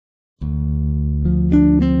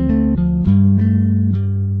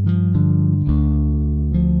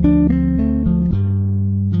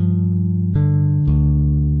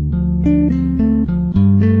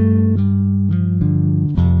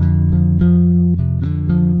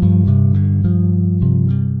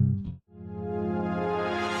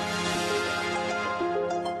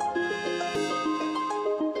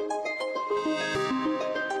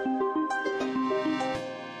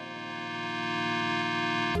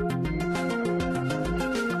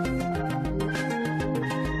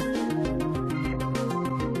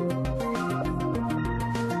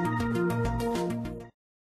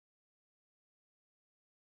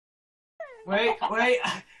Wait.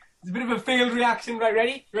 There's a bit of a failed reaction. Right,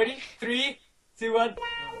 ready? Ready? 3, 2, 1.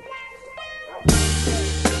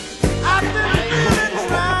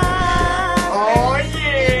 Oh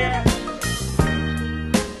yeah!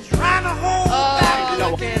 Trying to hold back.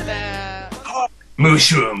 Look at that.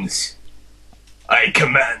 Mushrooms, I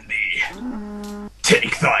command thee,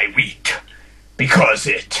 take thy wheat, because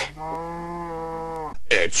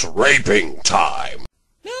it's raping time.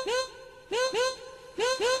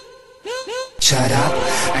 Shut up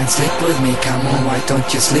and sleep with me, come on, why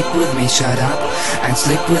don't you sleep with me? Shut up and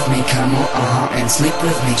sleep with me, come on, and sleep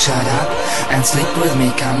with me. Shut up and sleep with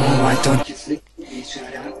me, come on, why don't you sleep with me?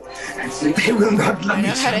 Shut up and sleep with me. They will not love I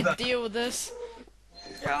know each how to other. deal with this.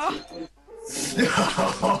 Yeah.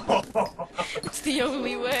 It's the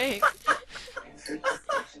only way.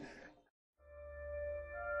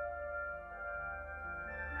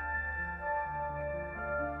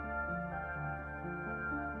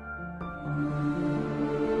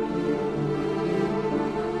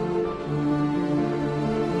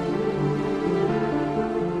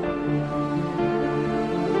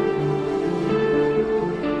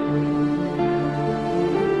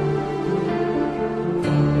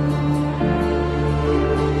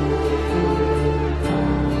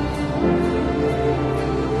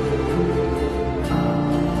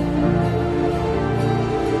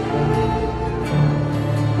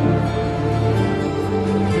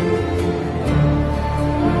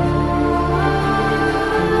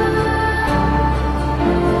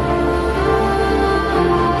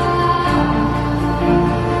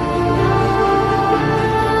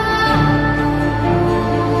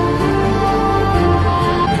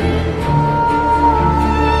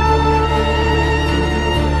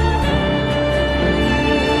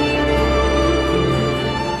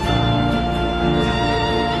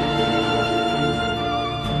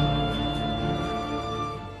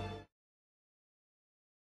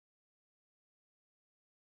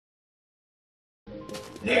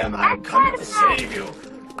 Liam, I'm coming to save you.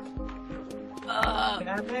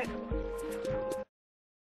 Damn it.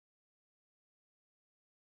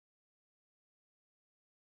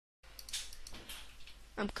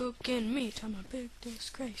 I'm cooking meat, I'm a big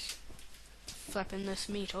disgrace. Flapping this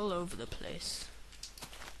meat all over the place.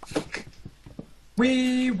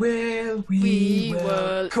 We will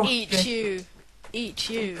cook eat it. you. Eat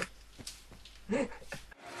you.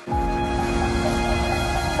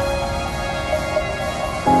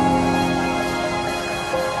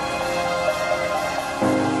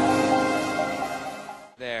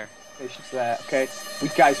 There. She's there, okay? We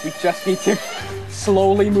just need to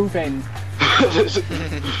slowly move in. This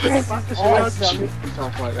is awesome.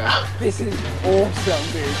 Like that. This is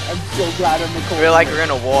awesome, dude. I'm so glad I'm recording. We're like we're in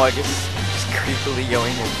a wall, just creepily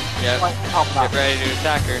going in. Yeah. Get ready to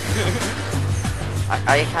attack her.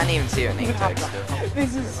 I can't even see her name tag still.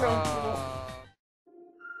 This is so cool.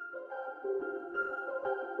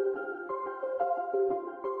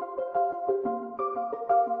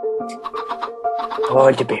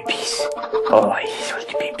 All the babies. Oh, yes, all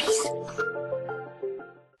the babies.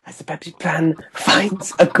 As the Pepsi Plan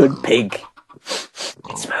finds a good pig,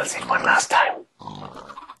 it smells it one last time,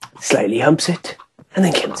 slightly humps it, and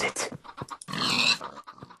then kills it.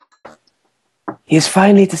 He has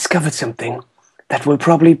finally discovered something that will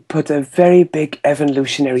probably put a very big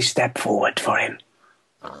evolutionary step forward for him.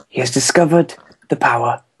 He has discovered the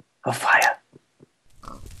power of fire.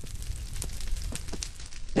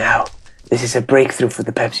 Now, this is a breakthrough for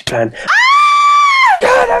the Pepsi Plan.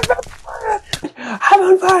 God, I'm on fire! I'm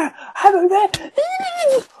on fire! I'm on fire!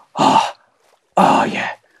 Oh,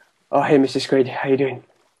 yeah. Oh, hey, Mr. Squid, how you doing?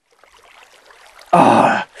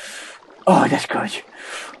 Oh, that's good.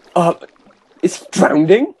 Is he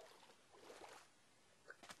drowning?